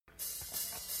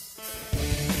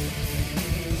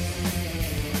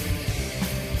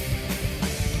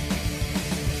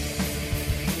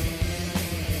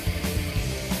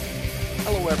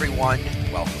everyone.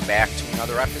 Welcome back to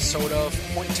another episode of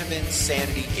Point of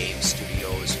Insanity Game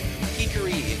Studios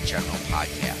Geekery in General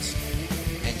podcast.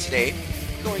 And today,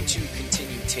 we're going to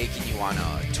continue taking you on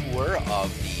a tour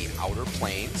of the Outer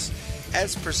Planes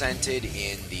as presented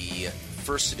in the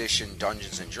first edition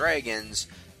Dungeons & Dragons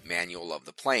Manual of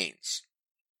the Planes.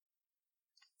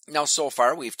 Now, so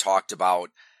far, we've talked about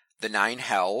the Nine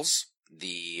Hells,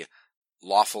 the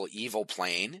Lawful Evil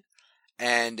Plane,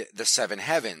 and the Seven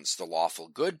Heavens, the Lawful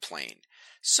Good Plane.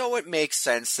 So it makes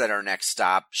sense that our next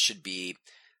stop should be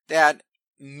that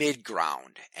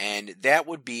mid-ground, and that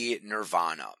would be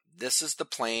Nirvana. This is the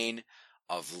plane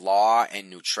of law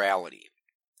and neutrality.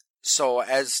 So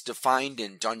as defined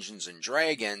in Dungeons &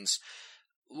 Dragons,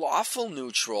 lawful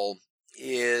neutral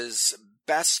is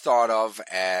best thought of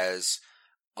as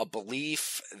a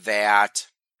belief that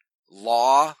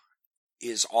law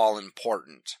is all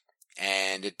important.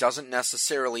 And it doesn't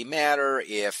necessarily matter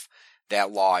if that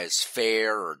law is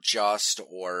fair or just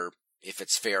or if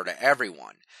it's fair to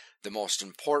everyone. The most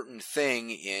important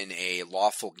thing in a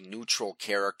lawful neutral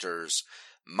character's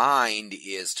mind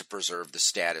is to preserve the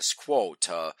status quo,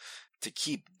 to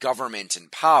keep government in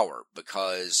power,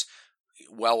 because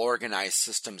well-organized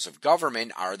systems of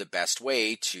government are the best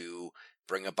way to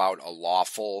bring about a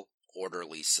lawful,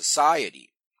 orderly society.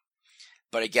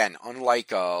 But again,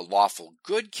 unlike a lawful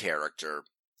good character,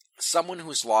 someone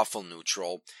who's lawful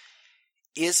neutral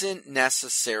isn't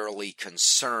necessarily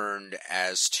concerned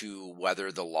as to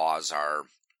whether the laws are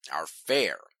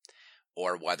fair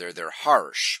or whether they're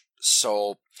harsh.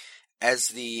 So,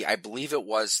 as I believe it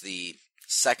was the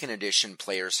second edition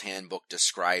Player's Handbook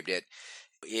described it,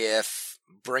 if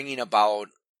bringing about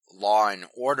law and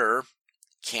order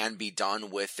can be done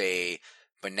with a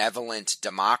benevolent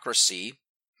democracy,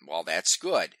 well, that's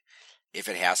good. If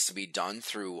it has to be done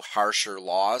through harsher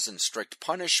laws and strict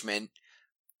punishment,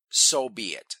 so be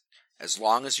it, as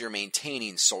long as you're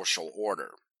maintaining social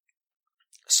order.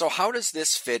 So how does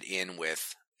this fit in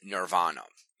with Nirvana?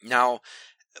 Now,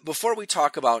 before we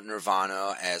talk about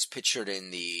Nirvana as pictured in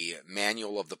the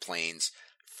Manual of the Planes,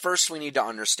 first we need to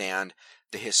understand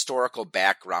the historical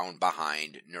background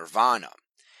behind Nirvana.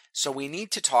 So we need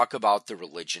to talk about the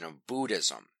religion of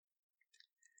Buddhism.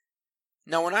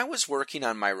 Now, when I was working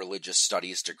on my religious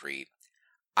studies degree,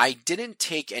 I didn't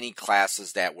take any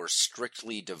classes that were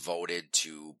strictly devoted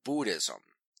to Buddhism.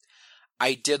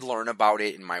 I did learn about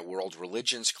it in my world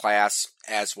religions class,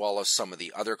 as well as some of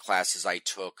the other classes I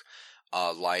took,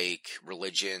 like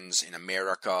Religions in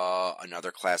America.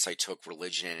 Another class I took,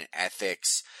 Religion and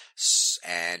Ethics,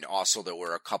 and also there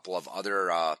were a couple of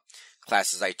other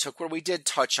classes I took where we did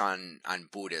touch on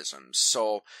Buddhism.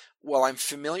 So, while I'm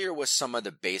familiar with some of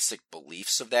the basic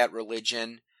beliefs of that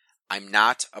religion, I'm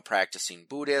not a practicing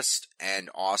Buddhist, and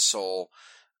also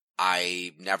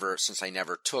since I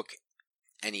never took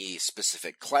any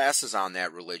specific classes on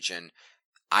that religion,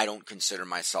 I don't consider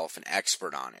myself an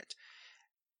expert on it.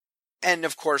 And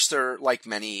of course, like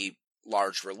many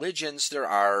large religions, there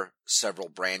are several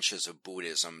branches of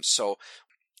Buddhism, so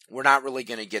we're not really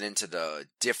going to get into the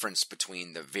difference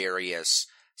between the various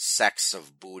sects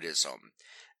of Buddhism.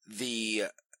 The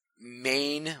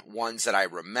main ones that I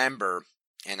remember,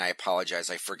 and I apologize,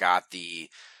 I forgot the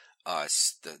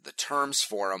terms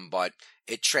for them, but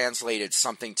it translated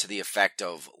something to the effect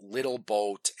of little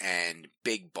boat and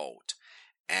big boat.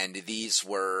 And these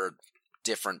were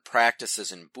different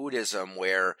practices in Buddhism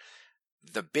where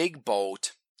the big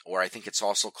boat, or I think it's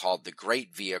also called the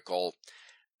great vehicle,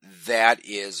 that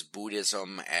is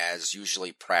Buddhism as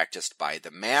usually practiced by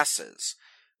the masses,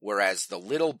 whereas the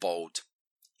little boat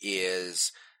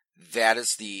is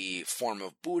the form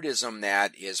of Buddhism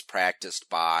that is practiced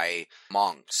by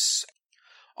monks.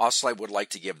 Also, I would like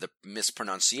to give the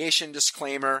mispronunciation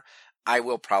disclaimer. I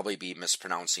will probably be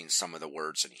mispronouncing some of the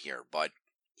words in here, but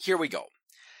here we go.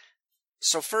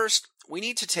 So first, we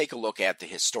need to take a look at the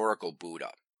historical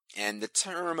Buddha. And the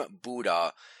term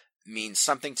Buddha means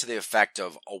something to the effect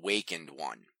of awakened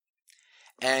one.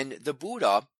 And the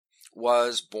Buddha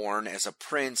was born as a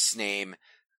prince named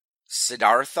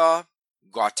Siddhartha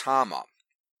Gautama.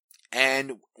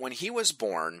 And when he was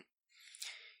born,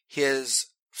 his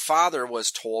father was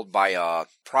told by a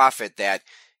prophet that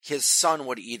his son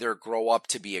would either grow up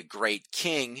to be a great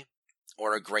king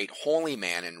or a great holy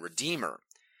man and redeemer.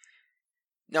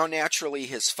 Now, naturally,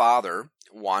 his father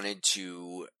wanted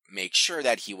to make sure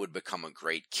that he would become a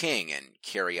great king and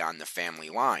carry on the family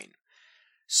line.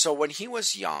 So when he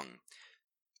was young,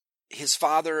 his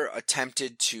father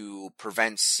attempted to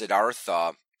prevent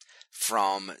Siddhartha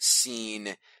from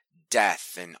seeing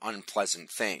death and unpleasant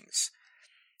things.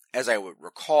 as I would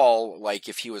recall, like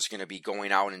if he was going to be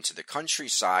going out into the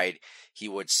countryside, he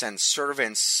would send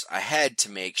servants ahead to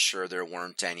make sure there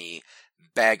weren't any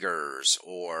beggars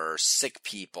or sick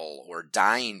people or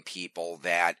dying people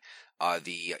that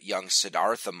the young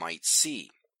Siddhartha might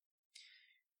see.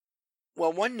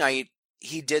 Well, one night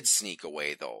he did sneak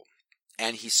away though,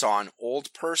 and he saw an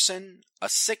old person, a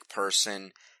sick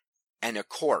person, and a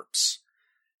corpse.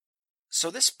 So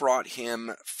this brought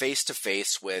him face to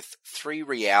face with three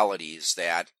realities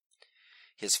that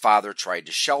his father tried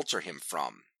to shelter him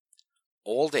from: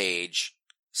 old age,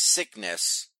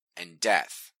 sickness, and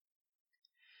death.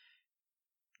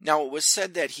 Now it was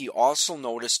said that he also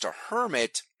noticed a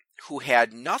hermit who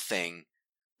had nothing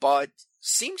but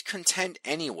seemed content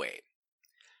anyway.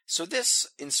 So this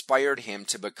inspired him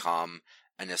to become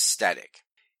an ascetic.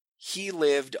 He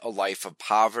lived a life of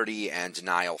poverty and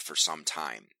denial for some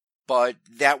time, but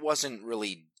that wasn't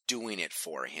really doing it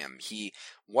for him. He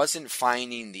wasn't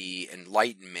finding the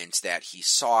enlightenment that he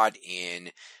sought in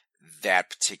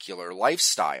that particular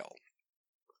lifestyle.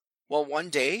 Well, one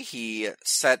day he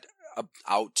set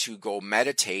out to go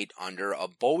meditate under a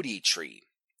Bodhi tree,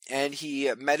 and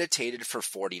he meditated for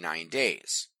 49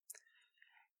 days.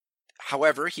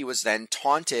 However, he was then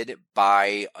taunted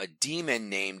by a demon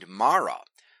named Mara,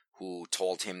 who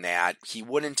told him that he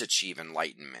wouldn't achieve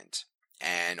enlightenment.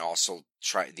 And also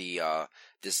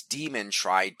this demon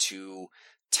tried to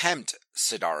tempt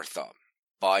Siddhartha,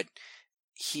 but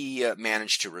he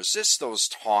managed to resist those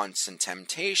taunts and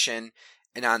temptation,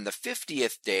 and on the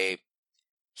 50th day,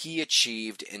 he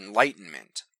achieved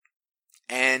enlightenment.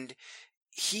 And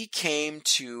he came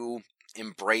to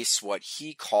embrace what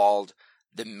he called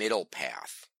the middle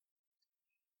path.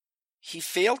 He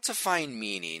failed to find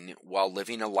meaning while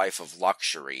living a life of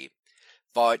luxury,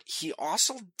 but he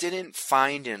also didn't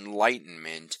find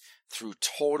enlightenment through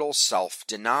total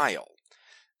self-denial.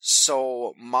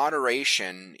 So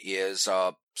moderation is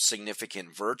a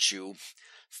significant virtue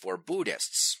for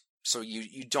Buddhists. So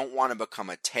you don't want to become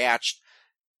attached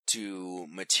to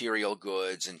material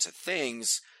goods and to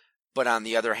things, but on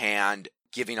the other hand,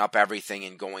 giving up everything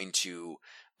and going to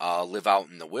live out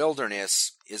in the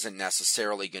wilderness isn't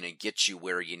necessarily going to get you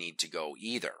where you need to go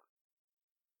either.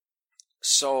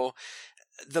 So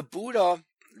the Buddha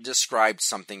described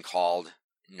something called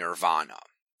nirvana,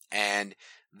 and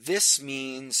this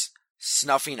means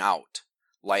snuffing out,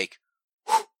 like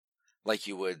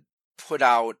you would put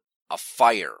out a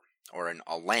fire or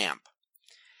a lamp.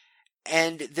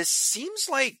 And this seems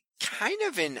like kind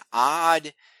of an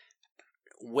odd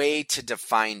way to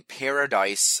define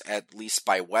paradise, at least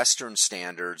by Western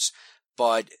standards,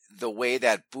 but the way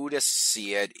that Buddhists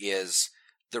see it is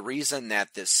the reason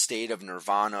that this state of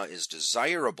nirvana is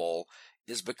desirable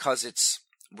is because it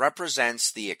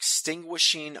represents the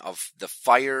extinguishing of the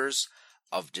fires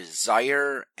of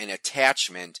desire and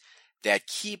attachment that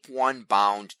keep one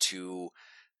bound to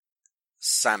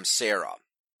samsara.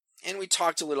 And we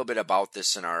talked a little bit about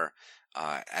this in our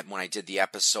when I did the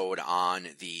episode on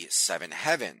the seven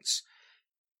heavens.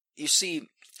 You see,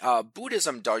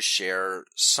 Buddhism does share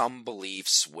some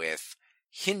beliefs with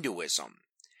Hinduism,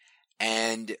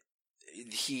 and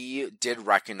he did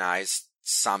recognize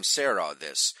samsara,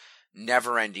 this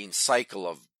never-ending cycle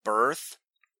of birth,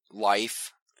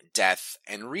 life, death,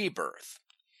 and rebirth.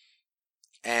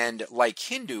 And like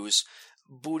Hindus,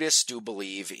 Buddhists do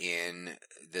believe in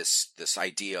this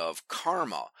idea of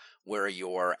karma, where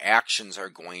your actions are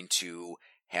going to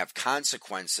have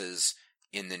consequences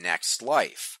in the next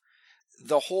life.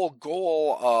 The whole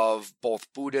goal of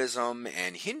both Buddhism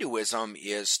and Hinduism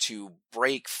is to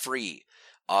break free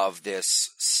of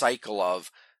this cycle of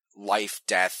life,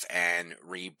 death, and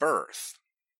rebirth.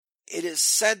 It is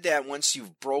said that once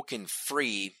you've broken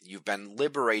free, you've been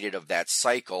liberated of that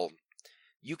cycle,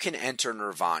 you can enter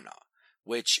nirvana,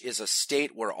 which is a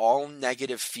state where all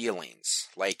negative feelings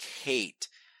like hate,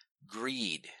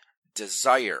 greed,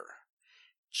 desire,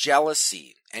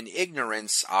 jealousy, and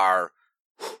ignorance are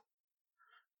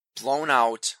blown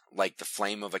out like the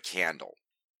flame of a candle.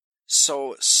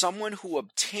 So someone who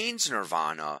obtains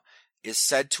nirvana is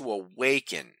said to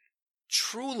awaken,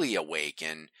 truly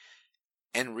awaken,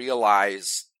 and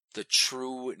realize the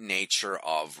true nature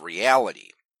of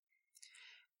reality.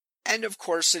 And of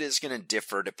course it is going to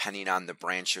differ depending on the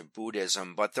branch of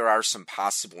Buddhism, but there are some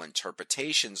possible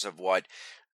interpretations of what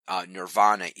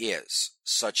nirvana is,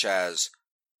 such as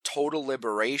total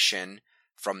liberation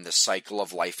from the cycle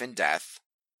of life and death,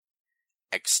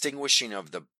 extinguishing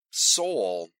of the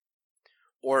soul,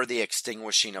 or the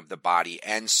extinguishing of the body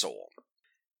and soul.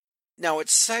 Now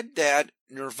it's said that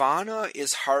nirvana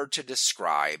is hard to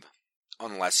describe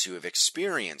unless you have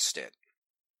experienced it.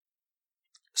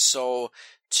 So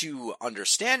to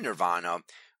understand nirvana,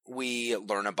 we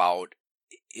learn about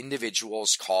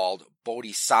individuals called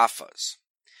bodhisattvas.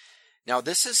 Now,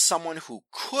 this is someone who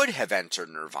could have entered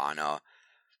nirvana,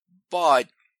 but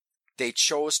they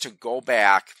chose to go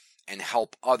back and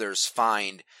help others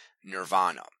find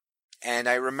nirvana. And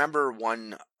I remember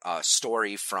one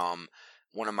story from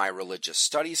one of my religious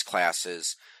studies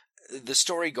classes. The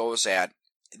story goes that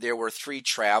there were 3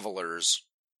 travelers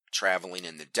traveling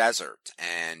in the desert,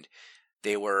 and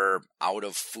they were out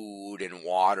of food and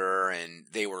water, and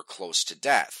they were close to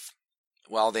death.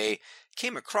 Well, they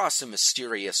came across a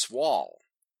mysterious wall,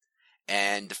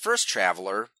 and the first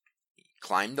traveler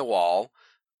climbed the wall,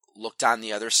 looked on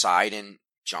the other side, and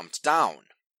jumped down.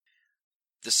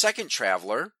 The second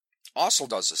traveler also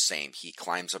does the same. He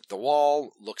climbs up the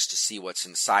wall, looks to see what's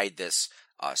inside this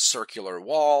circular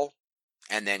wall,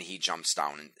 and then he jumps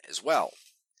down as well.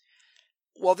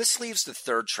 Well, this leaves the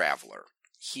third traveler.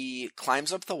 He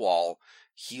climbs up the wall,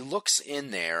 he looks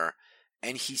in there,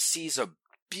 and he sees a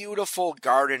beautiful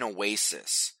garden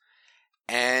oasis.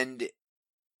 And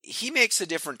he makes a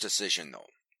different decision, though.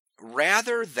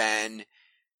 Rather than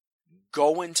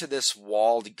go into this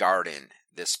walled garden,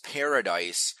 this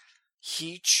paradise,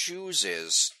 he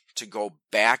chooses to go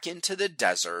back into the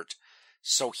desert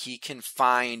so he can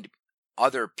find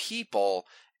other people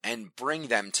and bring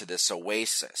them to this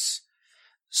oasis.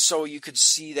 So you could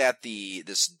see that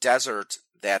this desert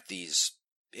that these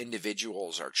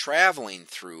individuals are traveling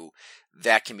through,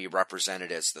 that can be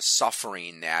represented as the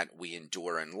suffering that we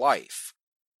endure in life.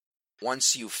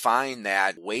 Once you find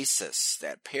that oasis,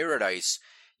 that paradise,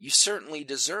 you certainly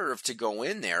deserve to go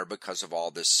in there because of all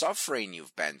this suffering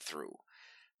you've been through.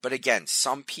 But again,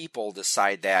 some people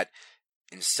decide that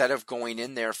instead of going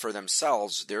in there for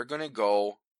themselves, they're going to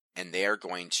go and they're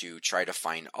going to try to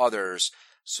find others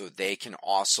so they can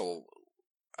also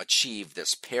achieve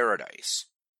this paradise.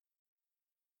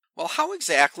 Well, how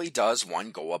exactly does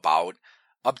one go about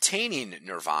obtaining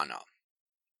nirvana?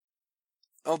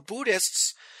 Well,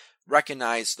 Buddhists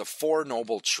recognize the 4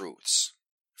 noble truths.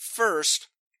 First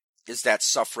is that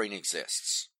suffering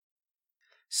exists.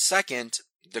 Second,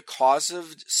 the cause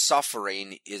of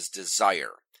suffering is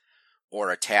desire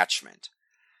or attachment.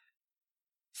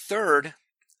 Third,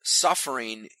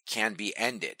 suffering can be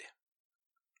ended.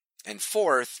 And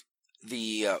fourth,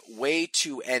 the way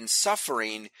to end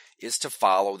suffering is to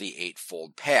follow the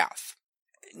Eightfold Path.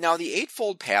 Now, the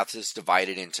Eightfold Path is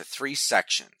divided into 3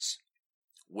 sections: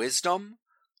 wisdom,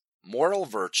 moral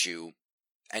virtue,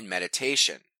 and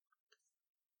meditation.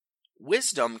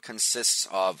 Wisdom consists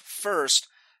of, first,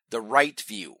 the right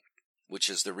view, which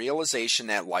is the realization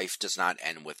that life does not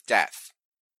end with death.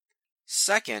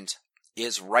 Second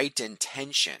is right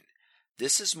intention.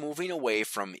 This is moving away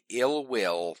from ill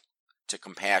will to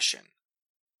compassion.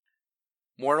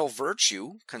 Moral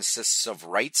virtue consists of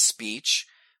right speech,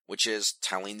 which is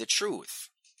telling the truth.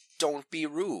 Don't be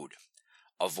rude.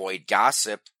 Avoid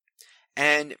gossip,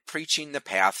 and preaching the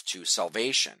path to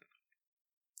salvation.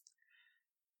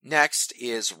 Next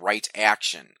is right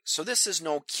action. So this is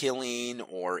no killing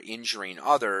or injuring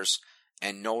others,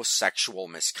 and no sexual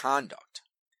misconduct.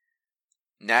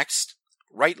 Next,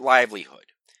 right livelihood.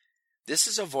 This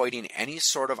is avoiding any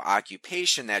sort of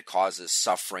occupation that causes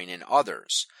suffering in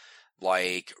others,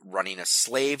 like running a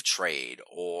slave trade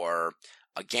or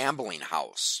a gambling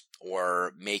house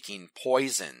or making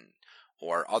poison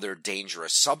or other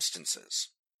dangerous substances.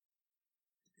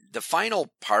 The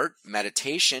final part,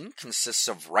 meditation, consists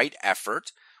of right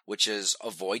effort, which is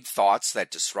avoid thoughts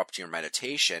that disrupt your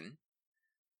meditation,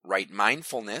 right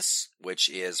mindfulness, which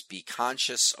is be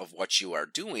conscious of what you are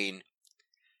doing,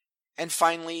 and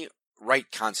finally, right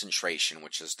concentration,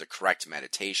 which is the correct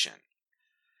meditation.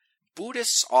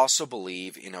 Buddhists also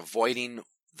believe in avoiding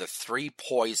the 3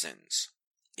 poisons: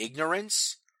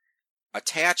 ignorance,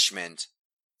 attachment,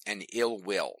 and ill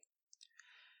will.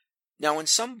 Now, in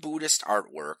some Buddhist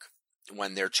artwork,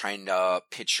 when they're trying to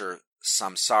picture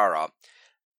samsara,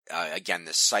 again,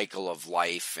 the cycle of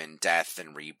life and death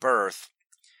and rebirth,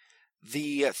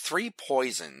 the 3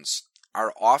 poisons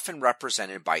are often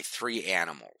represented by 3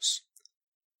 animals.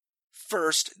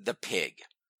 First, the pig.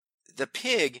 The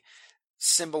pig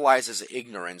symbolizes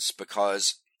ignorance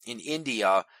because in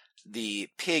India, the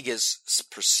pig is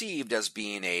perceived as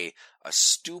being a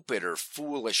stupid or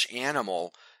foolish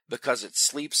animal because it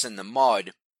sleeps in the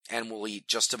mud and will eat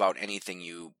just about anything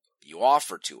you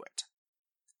offer to it.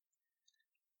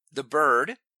 The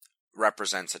bird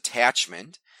represents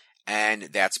attachment, and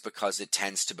that's because it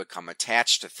tends to become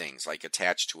attached to things, like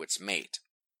attached to its mate.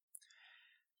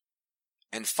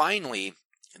 And finally,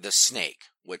 the snake,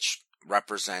 which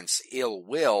represents ill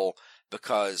will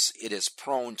because it is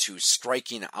prone to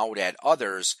striking out at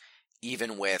others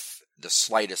even with the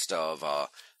slightest of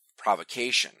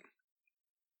provocation.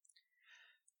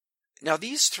 Now,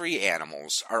 these three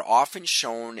animals are often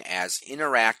shown as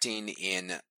interacting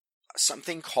in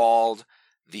something called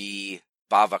the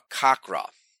Bavakakra,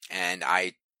 and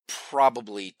I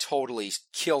probably totally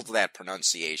killed that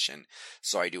pronunciation,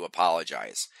 so I do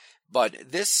apologize.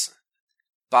 But this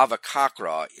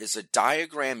Bavakakra is a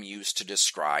diagram used to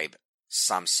describe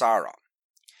samsara.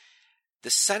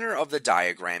 The center of the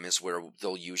diagram is where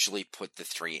they'll usually put the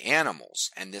three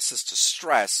animals, and this is to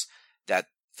stress that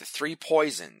the three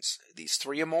poisons, these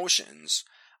three emotions,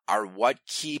 are what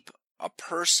keep a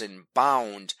person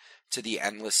bound to the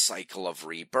endless cycle of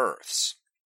rebirths.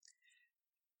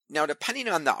 Now, depending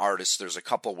on the artist, there's a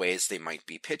couple ways they might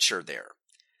be pictured there.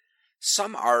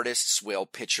 Some artists will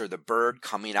picture the bird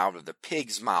coming out of the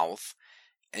pig's mouth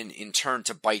and in turn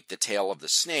to bite the tail of the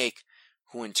snake,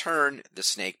 who in turn, the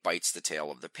snake bites the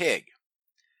tail of the pig.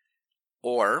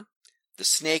 Or, the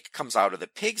snake comes out of the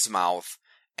pig's mouth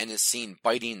and is seen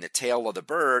biting the tail of the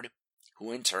bird,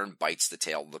 who in turn bites the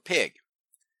tail of the pig.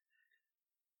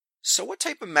 So what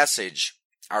type of message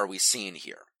are we seeing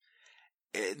here?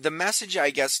 The message, I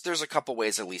guess, there's a couple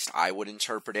ways at least I would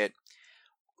interpret it.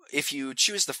 If you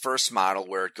choose the first model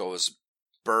where it goes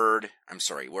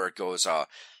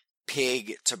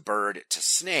pig to bird to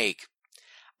snake,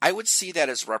 I would see that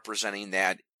as representing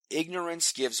that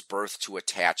ignorance gives birth to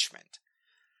attachment.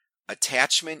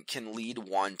 Attachment can lead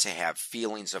one to have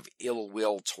feelings of ill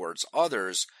will towards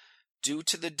others due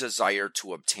to the desire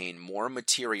to obtain more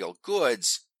material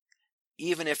goods,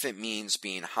 even if it means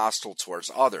being hostile towards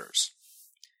others.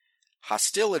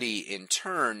 Hostility, in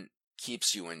turn,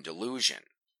 keeps you in delusion.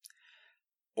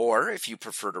 Or, if you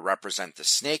prefer to represent the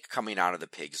snake coming out of the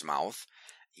pig's mouth,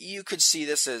 you could see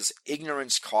this as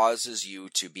ignorance causes you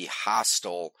to be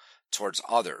hostile towards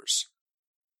others.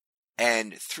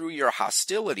 And through your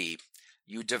hostility,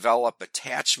 you develop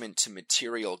attachment to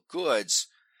material goods,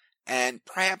 and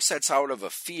perhaps that's out of a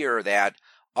fear that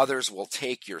others will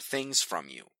take your things from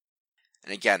you.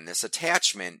 And again, this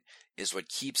attachment is what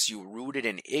keeps you rooted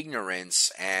in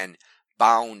ignorance and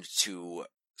bound to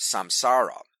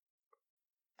samsara.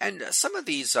 And some of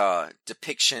these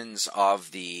depictions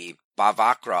of the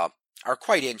Bavakra are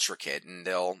quite intricate, and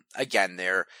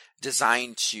they're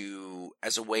designed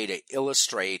as a way to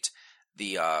illustrate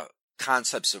the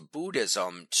concepts of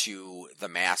Buddhism to the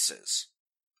masses.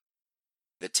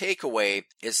 The takeaway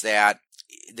is that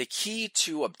the key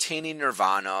to obtaining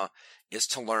nirvana is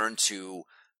to learn to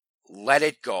let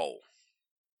it go.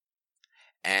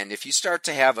 And if you start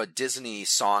to have a Disney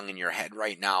song in your head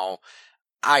right now,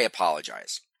 I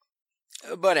apologize.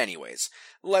 But anyways,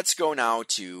 let's go now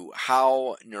to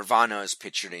how nirvana is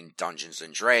pictured in Dungeons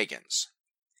 & Dragons.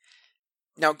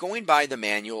 Now, going by the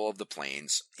Manual of the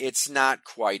Planes, it's not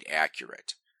quite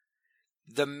accurate.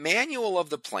 The Manual of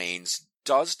the Planes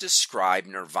does describe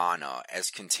nirvana as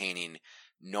containing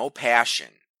no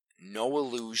passion, no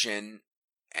illusion,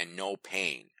 and no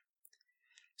pain.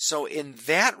 So in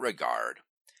that regard,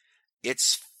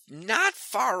 it's not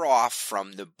far off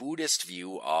from the Buddhist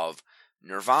view of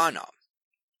nirvana.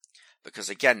 Because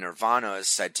again, nirvana is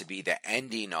said to be the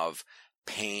ending of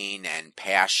pain and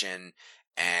passion,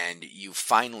 and you've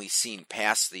finally seen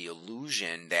past the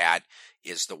illusion that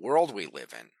is the world we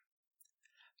live in.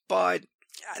 But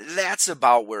that's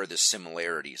about where the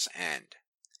similarities end.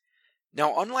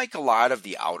 Now, unlike a lot of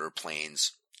the outer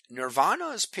planes, nirvana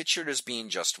is pictured as being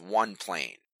just one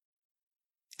plane.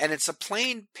 And it's a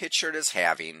plane pictured as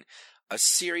having a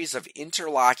series of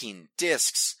interlocking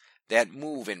disks that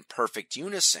move in perfect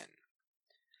unison.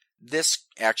 This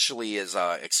actually is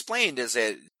explained as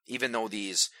that even though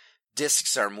these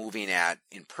disks are moving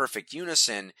in perfect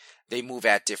unison, they move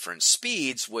at different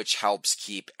speeds, which helps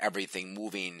keep everything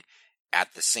moving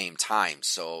at the same time.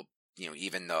 So,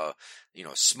 even the,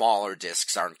 smaller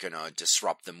disks aren't going to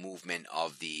disrupt the movement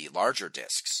of the larger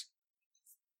disks.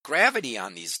 Gravity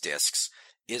on these disks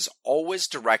is always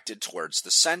directed towards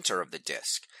the center of the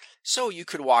disk. So you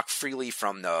could walk freely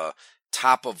from the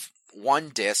top of one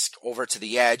disk over to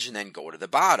the edge and then go to the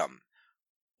bottom.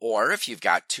 Or if you've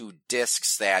got two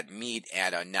disks that meet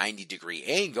at a 90-degree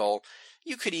angle,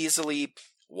 you could easily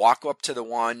walk up to the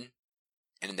one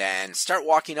and then start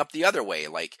walking up the other way,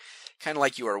 kind of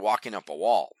like you were walking up a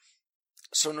wall.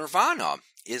 So nirvana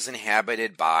is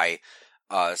inhabited by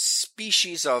a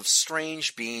species of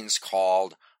strange beings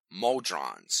called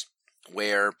modrons,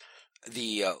 where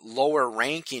the lower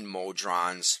ranking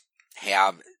modrons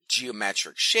have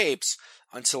geometric shapes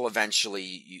until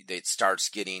eventually it starts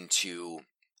getting to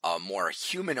a more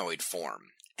humanoid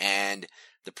form. And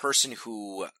the person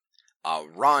who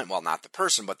not the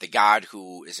person, but the god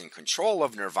who is in control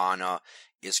of Nirvana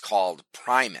is called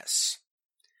Primus.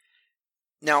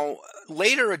 Now,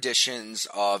 later editions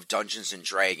of Dungeons &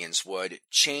 Dragons would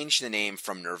change the name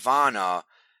from Nirvana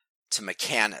to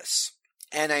Mechanus.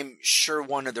 And I'm sure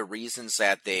one of the reasons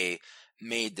that they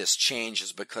made this change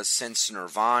is because since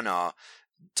Nirvana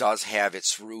does have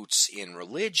its roots in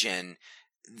religion,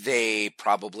 they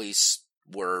probably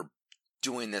were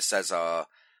doing this as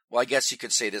I guess you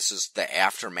could say this is the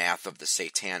aftermath of the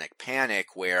Satanic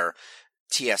Panic, where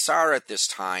TSR at this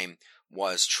time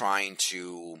was trying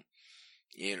to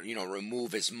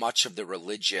remove as much of the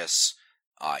religious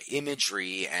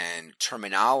imagery and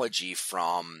terminology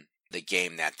from the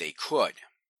game that they could.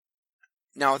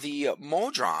 Now, the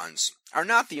Modrons are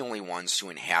not the only ones to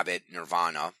inhabit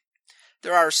Nirvana.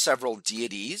 There are several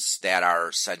deities that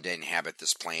are said to inhabit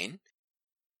this plane.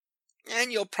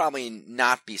 And you'll probably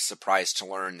not be surprised to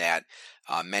learn that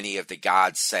many of the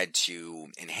gods said to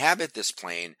inhabit this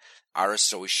plane are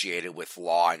associated with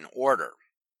law and order.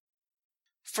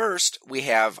 First, we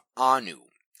have Anu,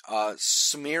 a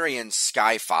Sumerian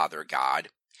sky father god,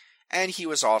 and he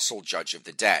was also judge of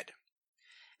the dead.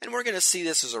 And we're going to see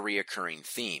this as a reoccurring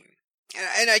theme.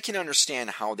 And I can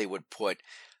understand how they would put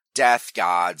death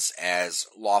gods as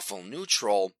lawful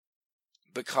neutral,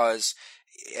 because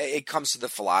it comes to the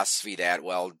philosophy that,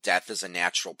 well, death is a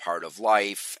natural part of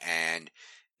life, and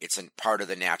it's a part of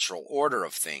the natural order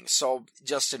of things. So,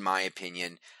 just in my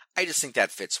opinion, I just think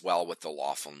that fits well with the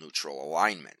lawful neutral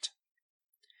alignment.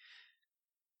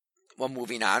 Well,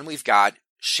 moving on, we've got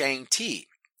Shang-Ti,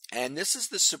 and this is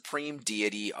the supreme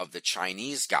deity of the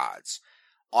Chinese gods,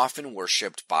 often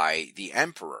worshipped by the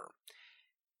emperor.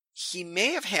 He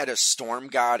may have had a storm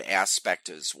god aspect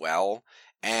as well,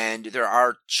 and there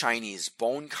are Chinese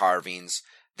bone carvings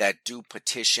that do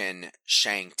petition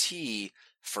Shang-Ti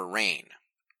for rain.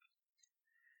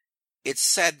 It's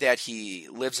said that he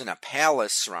lives in a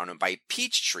palace surrounded by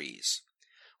peach trees,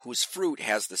 whose fruit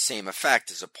has the same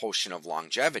effect as a potion of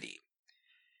longevity.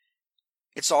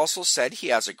 It's also said he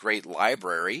has a great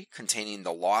library containing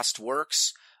the lost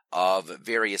works of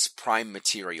various prime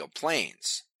material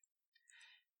planes.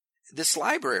 This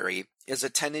library is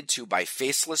attended to by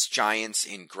faceless giants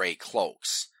in gray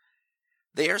cloaks.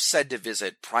 They are said to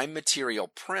visit prime material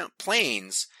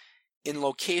planes in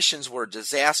locations where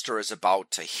disaster is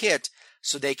about to hit,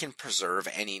 so they can preserve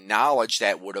any knowledge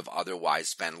that would have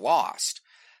otherwise been lost.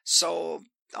 So,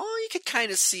 you could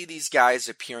kind of see these guys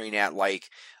appearing at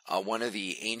one of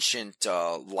the ancient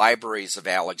libraries of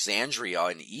Alexandria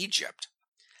in Egypt.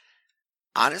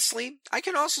 Honestly, I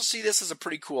can also see this as a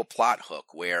pretty cool plot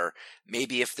hook, where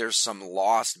maybe if there's some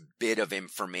lost bit of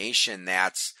information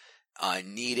that's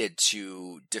needed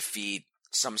to defeat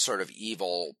some sort of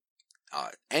evil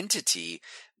entity,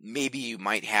 maybe you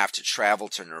might have to travel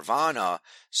to Nirvana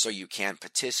so you can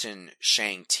petition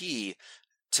Shang-Ti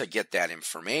to get that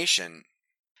information.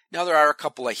 Now, there are a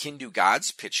couple of Hindu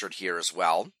gods pictured here as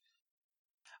well.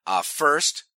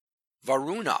 First,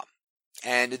 Varuna,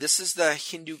 and this is the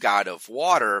Hindu god of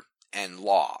water and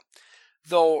law,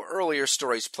 though earlier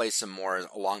stories place him more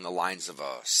along the lines of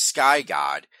a sky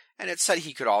god, and it said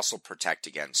he could also protect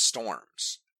against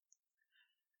storms.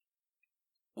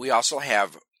 We also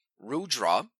have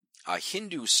Rudra, a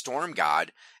Hindu storm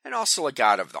god, and also a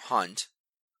god of the hunt.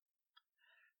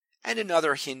 And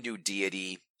another Hindu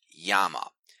deity,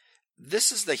 Yama.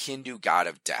 This is the Hindu god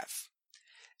of death.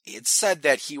 It's said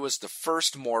that he was the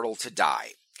first mortal to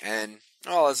die, and,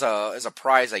 as a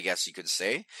prize, I guess you could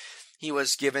say, he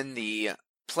was given the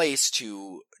place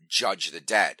to judge the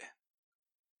dead.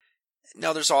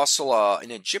 Now, there's also an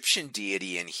Egyptian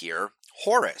deity in here,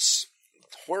 Horus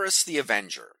the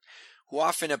Avenger, who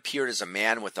often appeared as a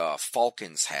man with a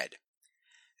falcon's head.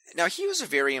 Now, he was a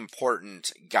very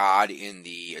important god in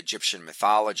the Egyptian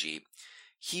mythology.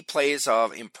 He plays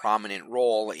an prominent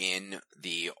role in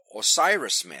the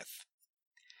Osiris myth.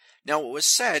 Now, it was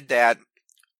said that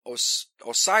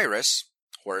Osiris,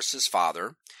 Horus's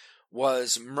father,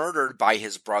 was murdered by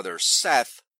his brother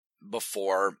Seth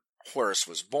before Horus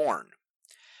was born.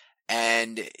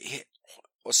 And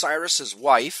Osiris's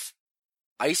wife,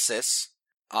 Isis,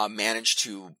 managed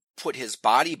to put his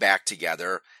body back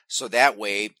together so that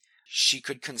way she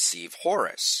could conceive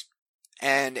Horus.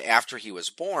 And after he was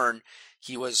born,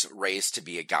 he was raised to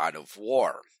be a god of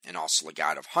war and also a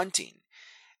god of hunting.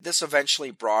 This eventually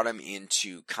brought him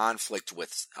into conflict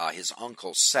with his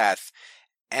uncle Seth,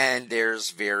 and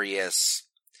there's various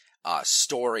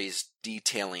stories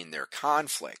detailing their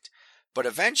conflict. But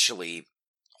eventually,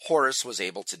 Horus was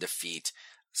able to defeat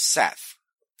Seth.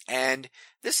 And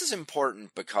this is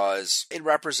important because it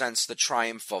represents the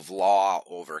triumph of law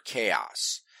over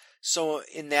chaos. So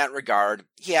in that regard,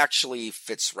 he actually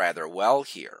fits rather well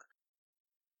here.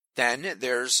 Then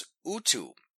there's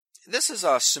Utu. This is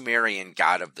a Sumerian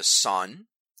god of the sun,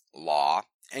 law,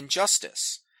 and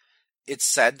justice. It's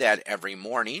said that every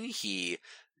morning he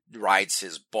rides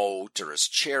his boat or his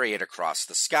chariot across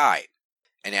the sky.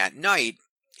 And at night,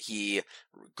 he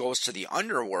goes to the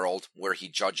underworld where he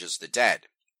judges the dead.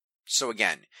 So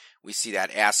again, we see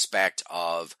that aspect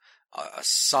of a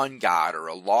sun god or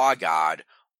a law god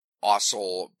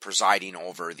also presiding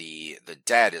over the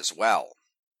dead as well.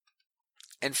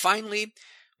 And finally,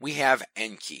 we have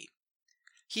Enki.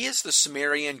 He is the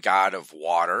Sumerian god of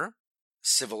water,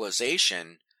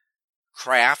 civilization,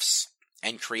 crafts,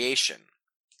 and creation.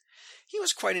 He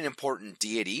was quite an important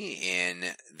deity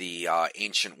in the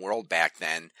ancient world back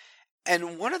then,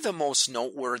 and one of the most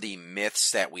noteworthy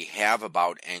myths that we have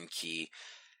about Enki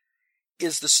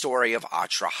is the story of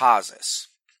Atrahasis.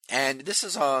 And this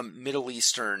is a Middle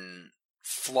Eastern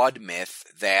flood myth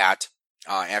that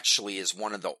actually is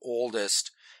one of the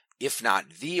oldest, if not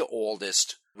the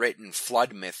oldest, written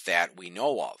flood myth that we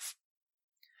know of.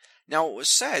 Now, it was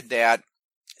said that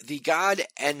the god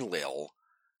Enlil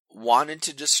wanted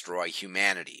to destroy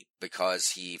humanity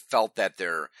because he felt that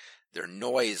their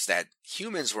noise that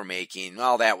humans were making,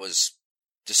 well, that was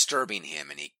disturbing him,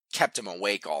 and he kept him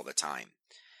awake all the time.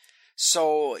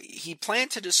 So he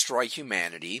planned to destroy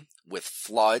humanity with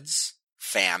floods,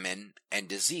 famine, and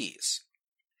disease.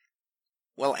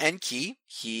 Well, Enki,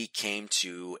 he came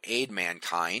to aid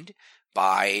mankind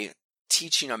by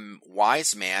teaching a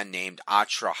wise man named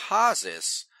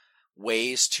Atrahasis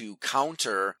ways to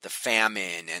counter the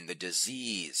famine and the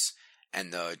disease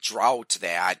and the drought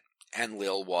that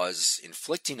Enlil was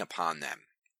inflicting upon them.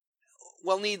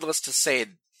 Well, needless to say,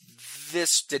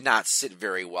 this did not sit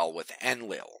very well with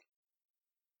Enlil.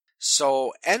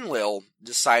 So Enlil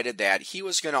decided that he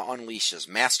was going to unleash his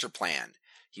master plan.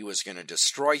 He was going to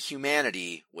destroy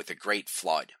humanity with a great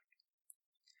flood.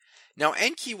 Now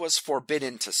Enki was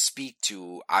forbidden to speak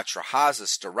to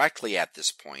Atrahasis directly at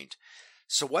this point.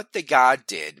 So what the god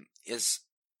did is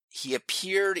he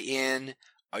appeared in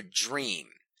a dream.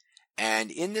 And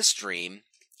in this dream,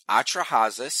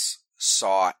 Atrahasis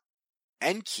saw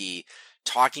Enki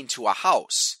talking to a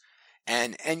house.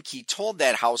 And Enki told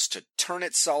that house to turn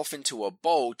itself into a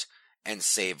boat and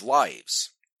save lives.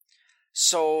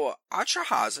 So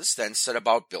Atrahasis then set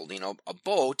about building a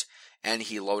boat, and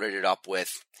he loaded it up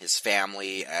with his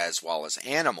family as well as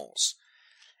animals.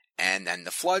 And then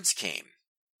the floods came.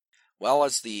 Well,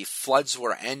 as the floods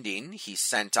were ending, he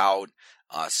sent out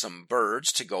some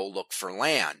birds to go look for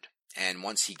land. And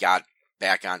once he got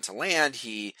back onto land,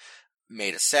 he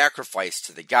made a sacrifice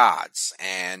to the gods.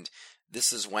 And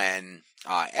this is when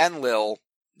Enlil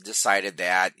decided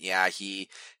that, he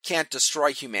can't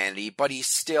destroy humanity, but he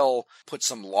still put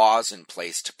some laws in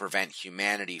place to prevent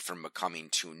humanity from becoming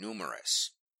too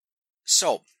numerous.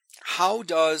 So, how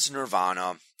does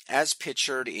Nirvana, as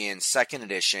pictured in 2nd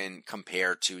edition,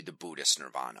 compare to the Buddhist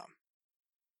Nirvana?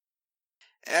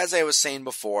 As I was saying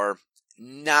before,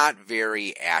 not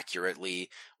very accurately.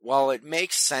 While it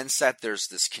makes sense that there's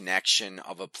this connection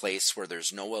of a place where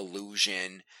there's no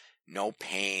illusion, no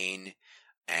pain,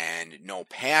 and no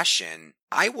passion,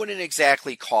 I wouldn't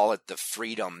exactly call it the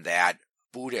freedom that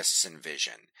Buddhists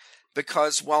envision.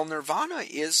 Because while Nirvana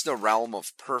is the realm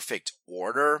of perfect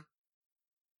order,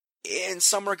 in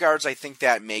some regards I think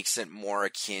that makes it more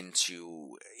akin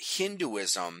to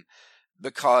Hinduism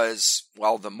because,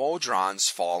 well, the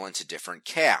Modrons fall into different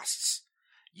castes.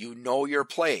 You know your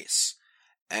place.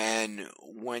 And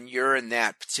when you're in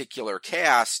that particular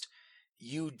caste,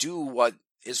 you do what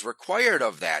is required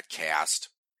of that caste.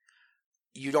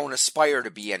 You don't aspire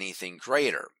to be anything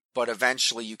greater, but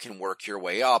eventually you can work your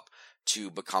way up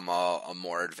to become a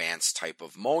more advanced type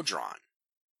of Modron.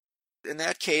 In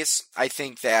that case, I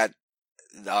think that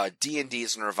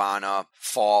D&D's Nirvana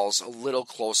falls a little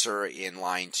closer in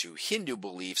line to Hindu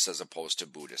beliefs as opposed to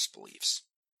Buddhist beliefs.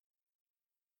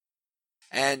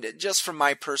 And just from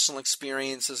my personal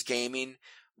experiences gaming,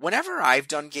 whenever I've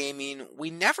done gaming, we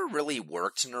never really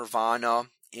worked Nirvana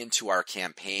into our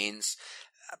campaigns,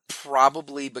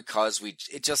 probably because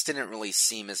it just didn't really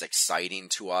seem as exciting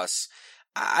to us.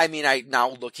 I mean,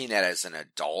 now looking at it as an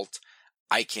adult,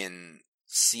 I can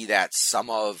see that some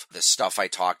of the stuff I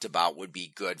talked about would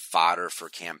be good fodder for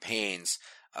campaigns,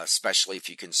 especially if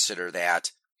you consider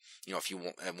that, if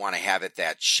you want to have it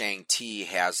that Shang-Ti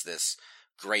has this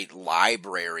great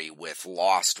library with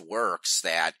lost works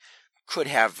that could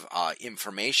have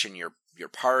information your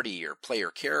party, your player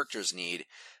characters need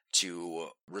to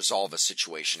resolve a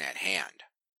situation at hand.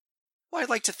 Well, I'd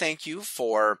like to thank you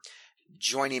for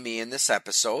joining me in this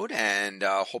episode, and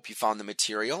hope you found the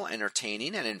material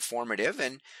entertaining and informative,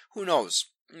 and who knows,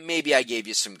 maybe I gave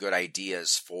you some good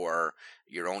ideas for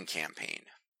your own campaign.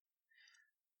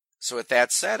 So with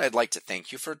that said, I'd like to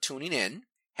thank you for tuning in.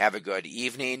 Have a good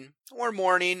evening, or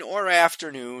morning, or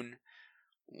afternoon,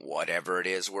 whatever it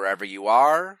is, wherever you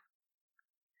are,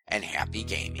 and happy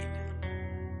gaming.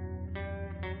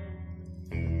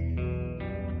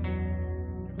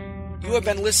 You have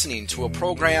been listening to a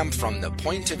program from the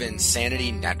Point of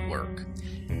Insanity Network.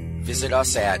 Visit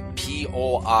us at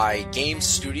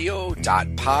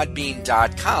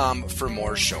poigamestudio.podbean.com for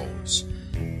more shows.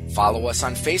 Follow us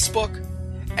on Facebook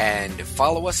and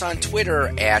follow us on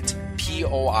Twitter at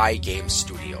POI Game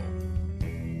Studio.